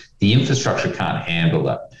years. The infrastructure can't handle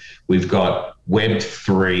that. We've got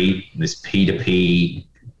Web3, this P2P,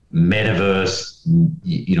 metaverse,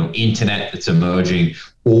 internet that's emerging.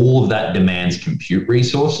 All of that demands compute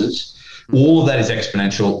resources. All of that is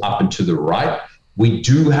exponential up and to the right. We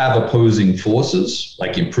do have opposing forces,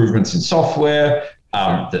 like improvements in software,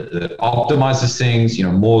 that optimizes things,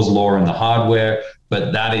 Moore's law in the hardware,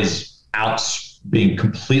 but that is being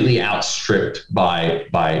completely outstripped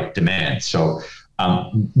by demand. So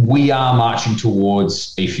we are marching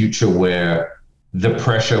towards a future where the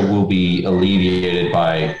pressure will be alleviated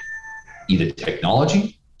by either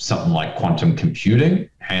technology, something like quantum computing,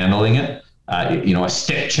 handling it, a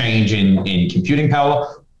step change in computing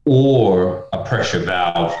power, or a pressure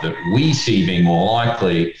valve that we see being more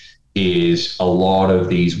likely is a lot of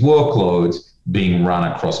these workloads being run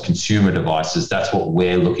across consumer devices. That's what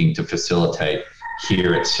we're looking to facilitate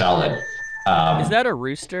here at Salad. Is that a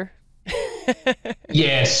rooster?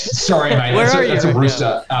 Yes. Sorry, mate. That's a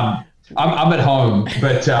rooster. I'm at home,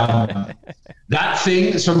 but that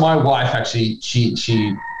thing. So my wife actually, she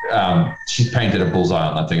painted a bullseye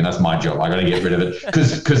on that thing, and that's my job. I got to get rid of it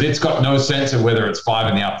because it's got no sense of whether it's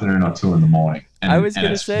 5 PM or 2 AM. I was going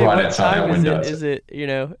to say, right what time is it?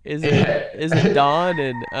 Is it dawn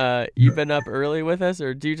and you've been up early with us,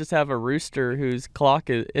 or do you just have a rooster whose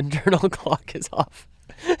internal clock is off?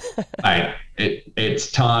 Hey,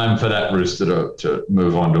 it's time for that rooster to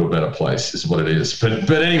move on to a better place, is what it is.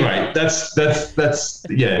 But anyway, that's a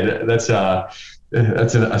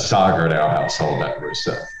saga at our household, that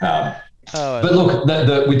rooster. But look,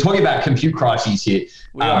 we're talking about compute crises here.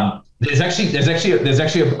 There's actually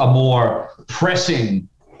a more pressing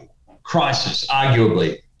crisis,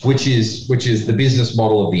 arguably, which is the business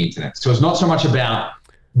model of the internet. So it's not so much about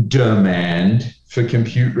demand for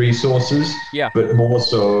compute resources, but more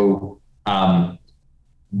so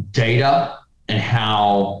data and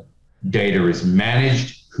how data is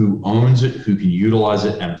managed, who owns it, who can utilize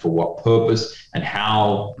it, and for what purpose, and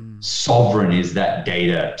how sovereign is that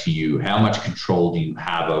data to you? How much control do you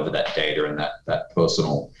have over that data and that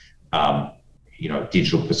personal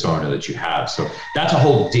digital persona that you have? So that's a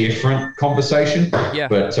whole different conversation. Yeah.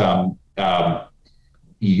 But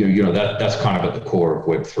that's kind of at the core of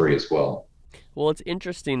Web3 as well. Well, it's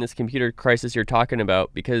interesting, this computer crisis you're talking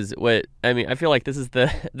about, because I feel like this is the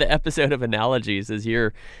episode of analogies, as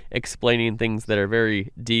you're explaining things that are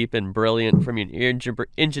very deep and brilliant from your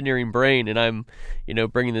engineering brain, and I'm,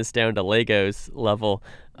 bringing this down to Legos level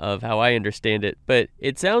of how I understand it. But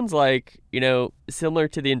it sounds like, similar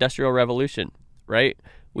to the Industrial Revolution, right?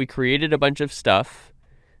 We created a bunch of stuff,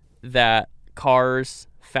 that cars,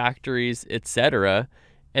 factories, etc.,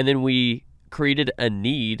 and then we created a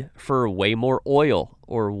need for way more oil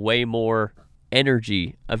or way more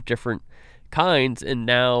energy of different kinds, and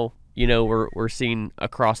now we're seeing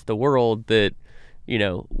across the world that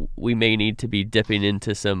we may need to be dipping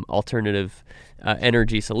into some alternative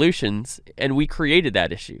energy solutions, and we created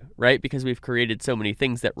that issue, right? Because we've created so many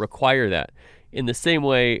things that require that. In the same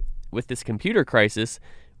way with this computer crisis,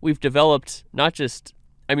 we've developed not just,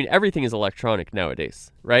 everything is electronic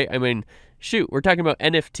nowadays, right? Shoot, we're talking about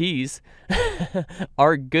NFTs.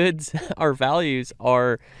 Our goods, our values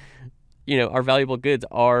are, our valuable goods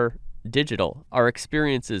are digital. Our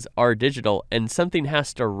experiences are digital, and something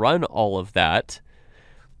has to run all of that.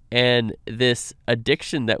 And this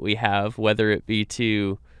addiction that we have, whether it be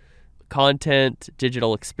to content,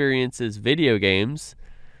 digital experiences, video games,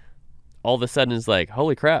 all of a sudden is like,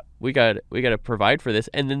 holy crap, we got to provide for this.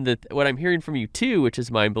 And then what I'm hearing from you too, which is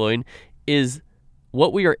mind blowing, is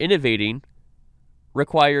what we are innovating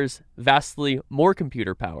requires vastly more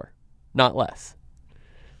computer power, not less.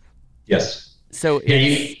 Yes. So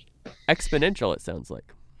it's exponential, it sounds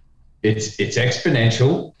like. It's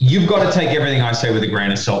exponential. You've got to take everything I say with a grain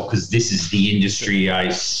of salt, because this is the industry I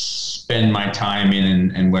spend my time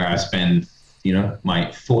in and where I spend, my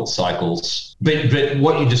thought cycles. But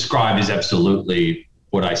what you describe is absolutely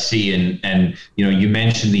what I see. And you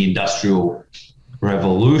mentioned the Industrial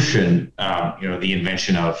Revolution, the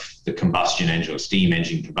invention of the combustion engine or steam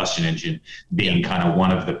engine, combustion engine being kind of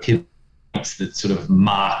one of the that sort of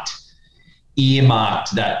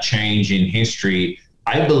earmarked that change in history,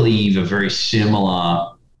 I believe a very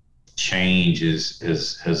similar change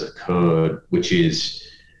has occurred, which is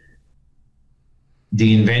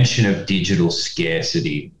the invention of digital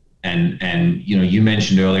scarcity. And you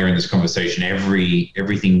mentioned earlier in this conversation,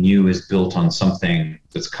 everything new is built on something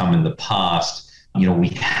that's come in the past. We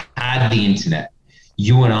had the internet.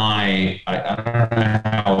 You and I don't know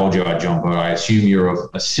how old you are, John, but I assume you're of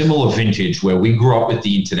a similar vintage where we grew up with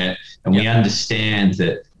the internet, and we understand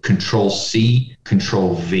that Control-C,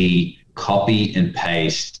 Control-V, copy and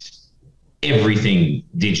paste, everything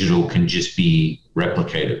digital can just be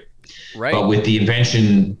replicated. Right. But with the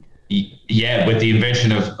invention,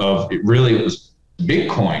 of it was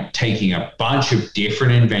Bitcoin taking a bunch of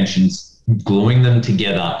different inventions, gluing them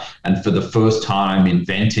together, and for the first time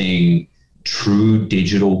inventing true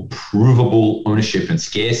digital provable ownership and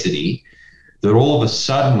scarcity, that all of a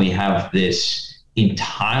sudden we have this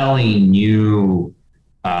entirely new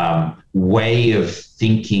way of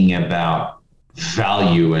thinking about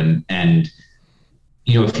value. And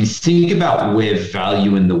if you think about where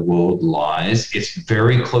value in the world lies, it's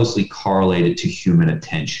very closely correlated to human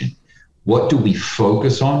attention. What do we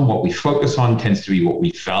focus on? What we focus on tends to be what we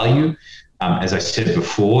value. As I said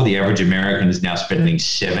before, the average American is now spending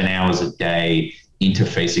 7 hours a day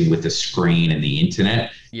interfacing with the screen and the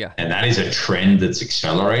internet. Yeah. And that is a trend that's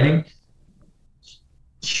accelerating.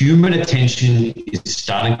 Human attention is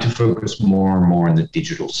starting to focus more and more in the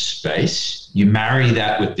digital space. You marry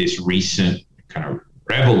that with this recent kind of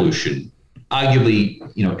revolution, arguably,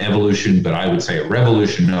 evolution, but I would say a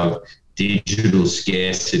revolution of digital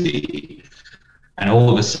scarcity. And all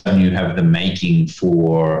of a sudden you have the making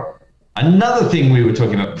for another thing we were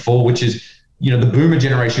talking about before, which is, the boomer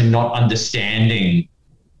generation not understanding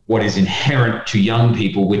what is inherent to young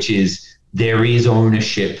people, which is there is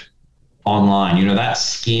ownership online. That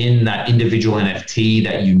skin, that individual NFT,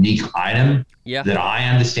 that unique item that I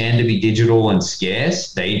understand to be digital and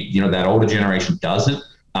scarce, that older generation doesn't.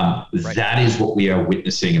 Right. That is what we are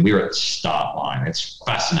witnessing, and we're at the start line. It's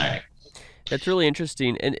fascinating. That's really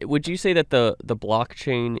interesting. And would you say that the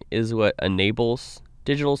blockchain is what enables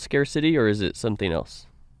digital scarcity, or is it something else?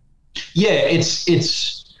 Yeah,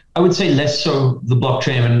 it's I would say less so the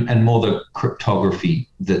blockchain and more the cryptography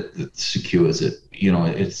that secures it.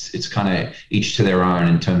 It's kind of each to their own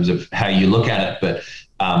in terms of how you look at it. But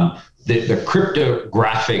the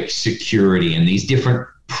cryptographic security and these different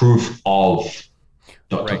proof of ...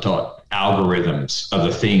 algorithms are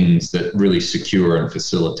the things that really secure and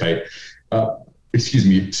facilitate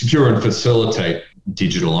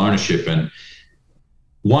digital ownership. And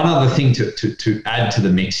one other thing to add to the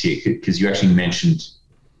mix here, because you actually mentioned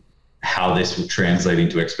how this will translate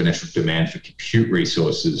into exponential demand for compute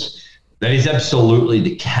resources. That is absolutely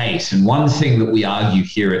the case. And one thing that we argue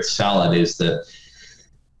here at Salad is that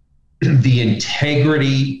the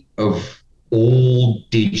integrity of all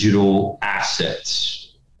digital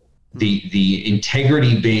assets, the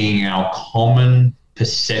integrity being our common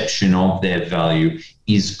perception of their value,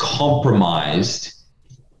 is compromised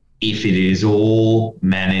if it is all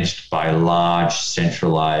managed by large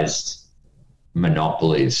centralized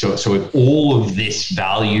monopolies. So if all of this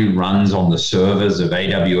value runs on the servers of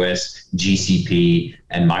AWS, GCP,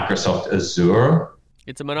 and Microsoft Azure,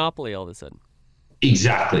 it's a monopoly all of a sudden.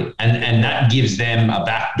 Exactly. And that gives them a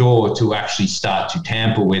backdoor to actually start to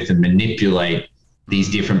tamper with and manipulate these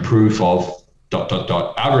different proof of ...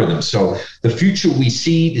 algorithms. So the future we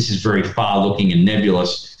see, this is very far looking and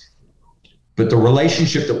nebulous, but the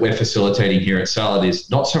relationship that we're facilitating here at Salad is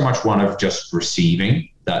not so much one of just receiving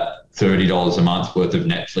that $30 a month worth of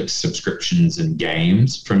Netflix subscriptions and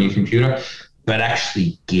games from your computer, but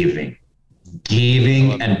actually giving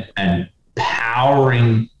and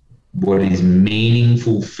powering what is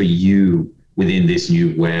meaningful for you within this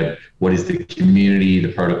new web. What is the community,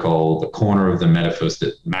 the protocol, the corner of the metaverse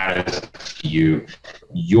that matters to you,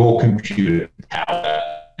 your computer power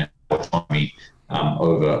and autonomy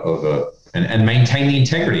over and maintain the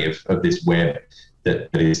integrity of this web that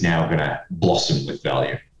is now going to blossom with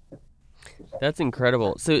value. That's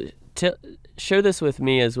incredible. So share this with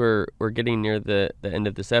me as we're getting near the end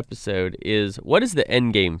of this episode. Is what is the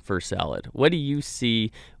end game for Salad? What do you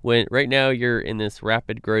see when right now you're in this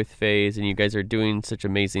rapid growth phase and you guys are doing such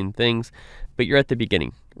amazing things, but you're at the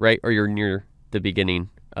beginning, right? Or you're near the beginning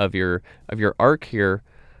of your arc here.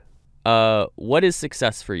 What is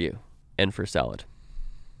success for you and for Salad?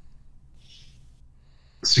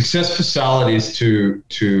 Success for Salad is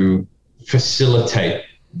to facilitate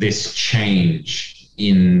this change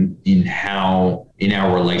in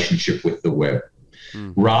our relationship with the web,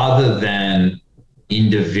 rather than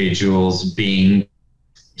individuals being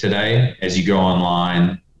today as you go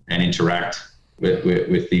online and interact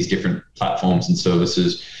with these different platforms and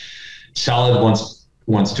services. Salad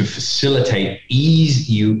wants to facilitate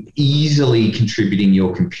you easily contributing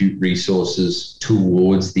your compute resources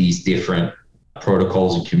towards these different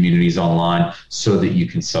protocols and communities online so that you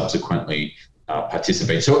can subsequently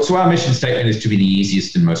participate. So our mission statement is to be the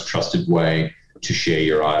easiest and most trusted way to share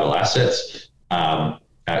your idle assets. Your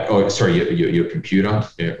computer,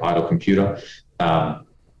 your idle computer.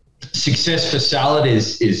 Success for Salad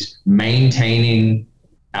is maintaining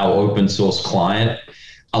our open source client,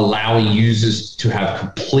 allowing users to have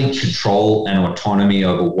complete control and autonomy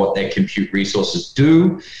over what their compute resources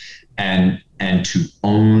do, and to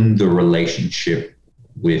own the relationship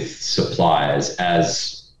with suppliers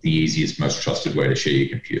as the easiest, most trusted way to share your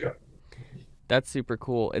computer. That's super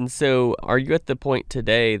cool. And so are you at the point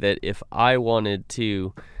today that if I wanted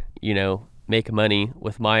to, make money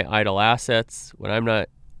with my idle assets when I'm not,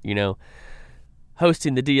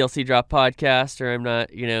 hosting the DLC Drop podcast, or I'm not,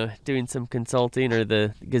 doing some consulting or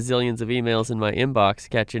the gazillions of emails in my inbox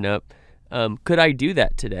catching up, could I do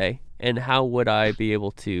that today? And how would I be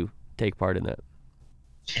able to take part in that?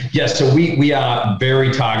 Yeah, so we are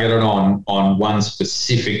very targeted on one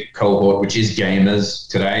specific cohort, which is gamers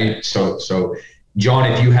today. So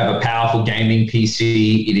John, if you have a powerful gaming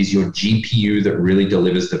PC, it is your GPU that really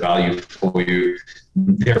delivers the value for you.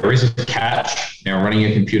 There is a catch. Now, running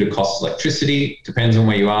a computer costs electricity. Depends on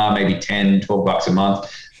where you are, maybe $10, $12 a month.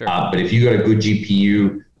 Sure. But if you got a good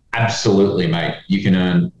GPU, absolutely, mate. You can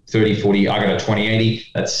earn 30, 40. I got a 2080.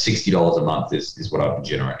 That's $60 a month is what I've been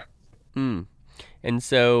generating. And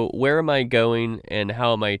so where am I going and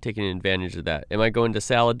how am I taking advantage of that? Am I going to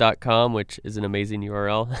salad.com, which is an amazing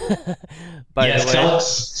URL? By the way.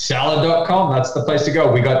 Salad.com. That's the place to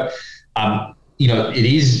go. We got, it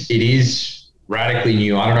is radically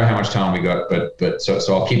new. I don't know how much time we got, but so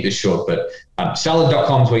I'll keep this short. But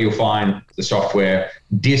salad.com is where you'll find the software.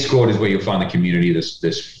 Discord is where you'll find the community.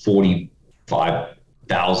 There's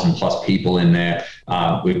 45,000 plus people in there.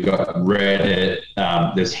 We've got Reddit.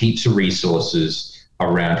 There's heaps of resources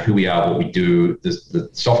around who we are, what we do. The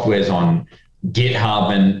software's on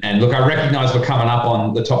GitHub. And look, I recognize we're coming up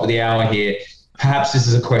on the top of the hour here. Perhaps this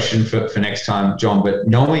is a question for next time, John, but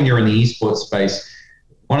knowing you're in the esports space,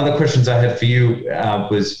 one of the questions I had for you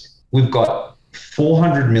was, we've got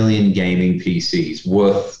 400 million gaming PCs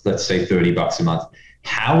worth, let's say, $30 a month.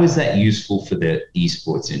 How is that useful for the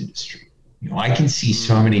esports industry? I can see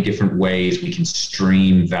so many different ways we can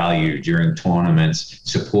stream value during tournaments,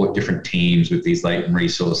 support different teams with these latent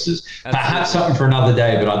resources. Absolutely. Perhaps something for another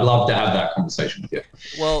day, but I'd love to have that conversation with you.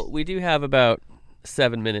 Well, we do have about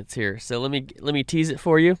 7 minutes here, so let me tease it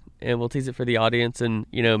for you, and we'll tease it for the audience, and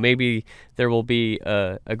maybe there will be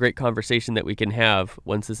a great conversation that we can have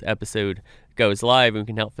once this episode goes live, and we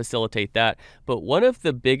can help facilitate that. But one of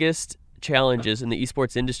the biggest challenges in the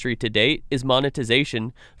esports industry to date is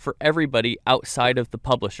monetization for everybody outside of the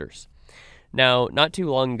publishers. Now, not too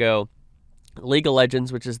long ago, League of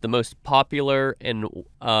Legends, which is the most popular and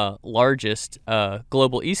largest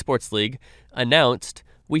global esports league, announced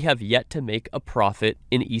we have yet to make a profit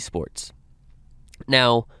in esports.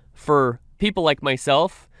 Now, for people like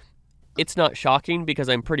myself, it's not shocking because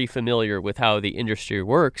I'm pretty familiar with how the industry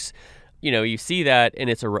works. You see that,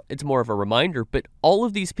 and it's more of a reminder. But all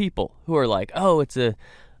of these people who are like, oh, it's a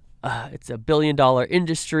 $1 billion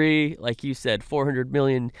industry, like you said, 400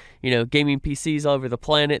 million, gaming PCs all over the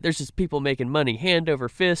planet. There's just people making money hand over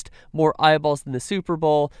fist, more eyeballs than the Super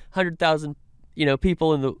Bowl, 100,000,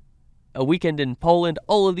 people in a weekend in Poland.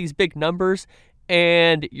 All of these big numbers,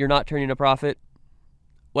 and you're not turning a profit.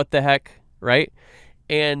 What the heck, right?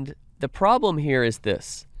 And the problem here is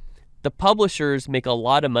this: the publishers make a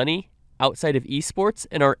lot of money outside of esports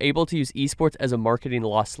and are able to use esports as a marketing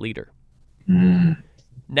loss leader.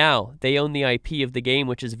 Now, they own the IP of the game,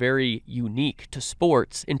 which is very unique to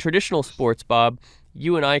sports. In traditional sports, Bob,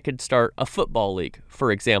 you and I could start a football league,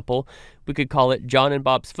 for example. We could call it John and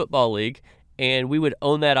Bob's Football League, and we would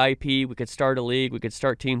own that IP. We could start a league, we could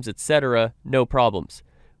start teams, etc., no problems.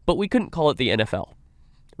 But we couldn't call it the NFL,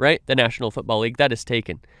 right? The National Football League, that is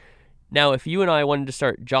taken. Now, if you and I wanted to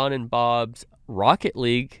start John and Bob's Rocket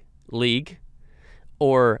League,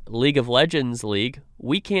 or League of Legends League,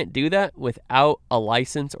 we can't do that without a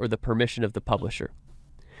license or the permission of the publisher.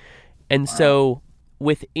 And so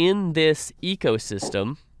within this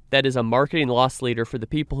ecosystem that is a marketing loss leader for the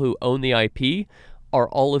people who own the IP are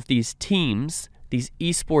all of these teams, these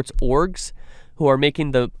esports orgs, who are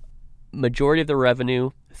making the majority of the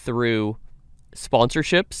revenue through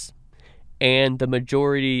sponsorships, and the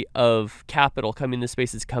majority of capital coming in this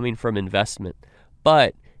space is coming from investment.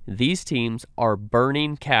 But these teams are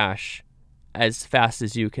burning cash as fast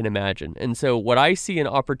as you can imagine. And so what I see an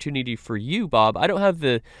opportunity for you, Bob, I don't have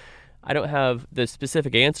the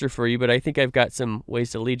specific answer for you, but I think I've got some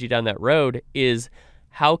ways to lead you down that road, is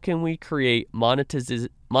how can we create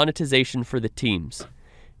monetization for the teams?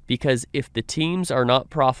 Because if the teams are not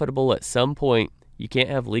profitable at some point, you can't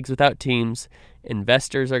have leagues without teams.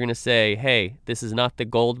 Investors are going to say, hey, this is not the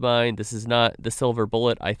gold mine. This is not the silver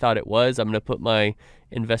bullet I thought it was. I'm going to put my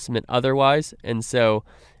investment otherwise. And so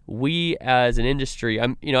we as an industry,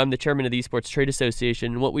 I'm the chairman of the Esports Trade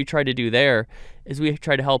Association, and what we try to do there is we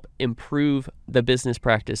try to help improve the business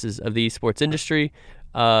practices of the esports industry,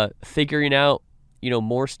 figuring out,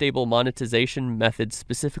 more stable monetization methods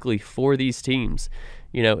specifically for these teams,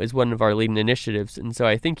 is one of our leading initiatives. And so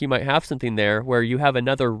I think you might have something there where you have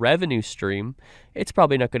another revenue stream. It's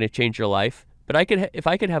probably not going to change your life, but if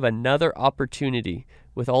I could have another opportunity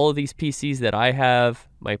with all of these PCs that I have,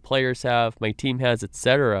 my players have, my team has,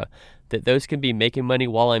 etc., that those can be making money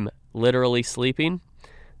while I'm literally sleeping,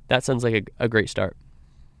 that sounds like a great start.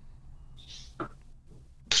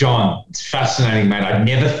 John, it's fascinating, mate. I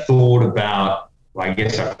never thought about, I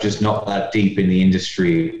guess I'm just not that deep in the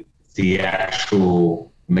industry, the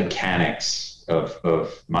actual mechanics of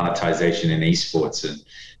monetization in esports. And,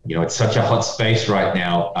 it's such a hot space right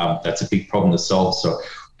now. That's a big problem to solve. So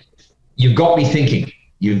you've got me thinking.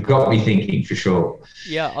 You've got me thinking for sure.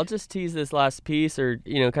 Yeah, I'll just tease this last piece, or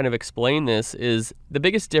kind of explain this, is the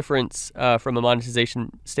biggest difference from a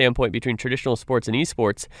monetization standpoint between traditional sports and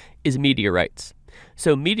esports is media rights.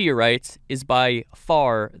 So media rights is by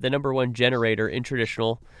far the number one generator in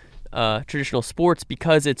traditional sports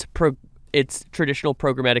because it's traditional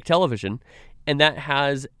programmatic television, and that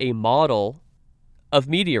has a model of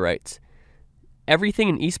media rights. Everything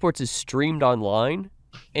in esports is streamed online.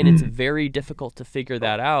 And it's very difficult to figure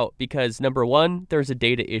that out because, number one, there's a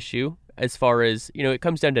data issue as far as, it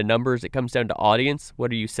comes down to numbers, it comes down to audience,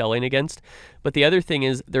 what are you selling against? But the other thing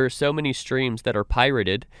is there are so many streams that are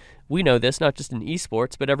pirated. We know this, not just in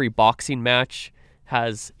esports, but every boxing match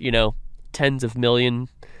has, tens of million,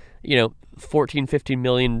 14, 15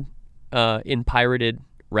 million in pirated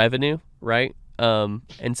revenue, right?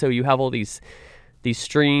 And so you have all these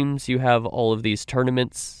streams, you have all of these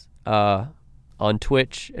tournaments, on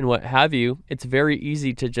Twitch and what have you. It's very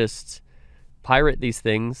easy to just pirate these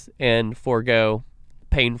things and forego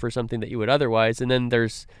paying for something that you would otherwise, and then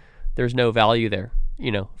there's no value there,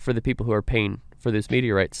 for the people who are paying for those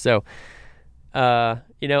media rights. So, I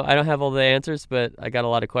don't have all the answers, but I got a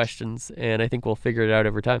lot of questions, and I think we'll figure it out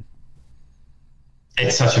over time.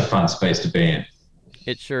 It's such a fun space to be in.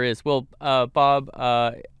 It sure is. Well, Bob,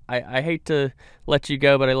 I hate to let you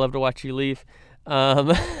go, but I love to watch you leave.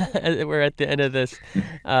 We're at the end of this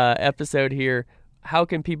episode here. How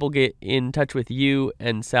can people get in touch with you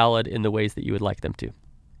and Salad in the ways that you would like them to?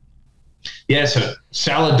 Yeah, so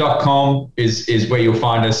salad.com is where you'll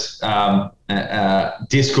find us.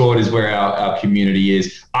 Discord is where our community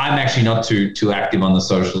is. I'm actually not too active on the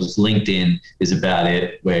socials. LinkedIn is about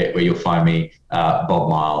it, where you'll find me, Bob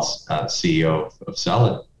Miles, CEO of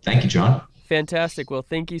Salad. Thank you, John. Fantastic. Well,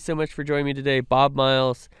 thank you so much for joining me today. Bob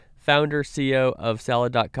Miles, founder, CEO of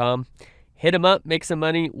Salad.com. Hit him up, make some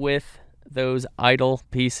money with those idle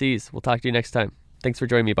PCs. We'll talk to you next time. Thanks for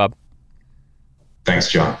joining me, Bob.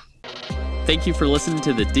 Thanks, John. Thank you for listening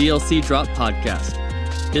to the DLC Drop Podcast.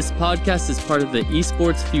 This podcast is part of the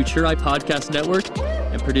Esports Futuri Podcast Network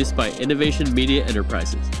and produced by Innovation Media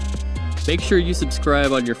Enterprises. Make sure you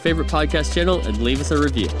subscribe on your favorite podcast channel and leave us a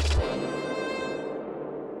review.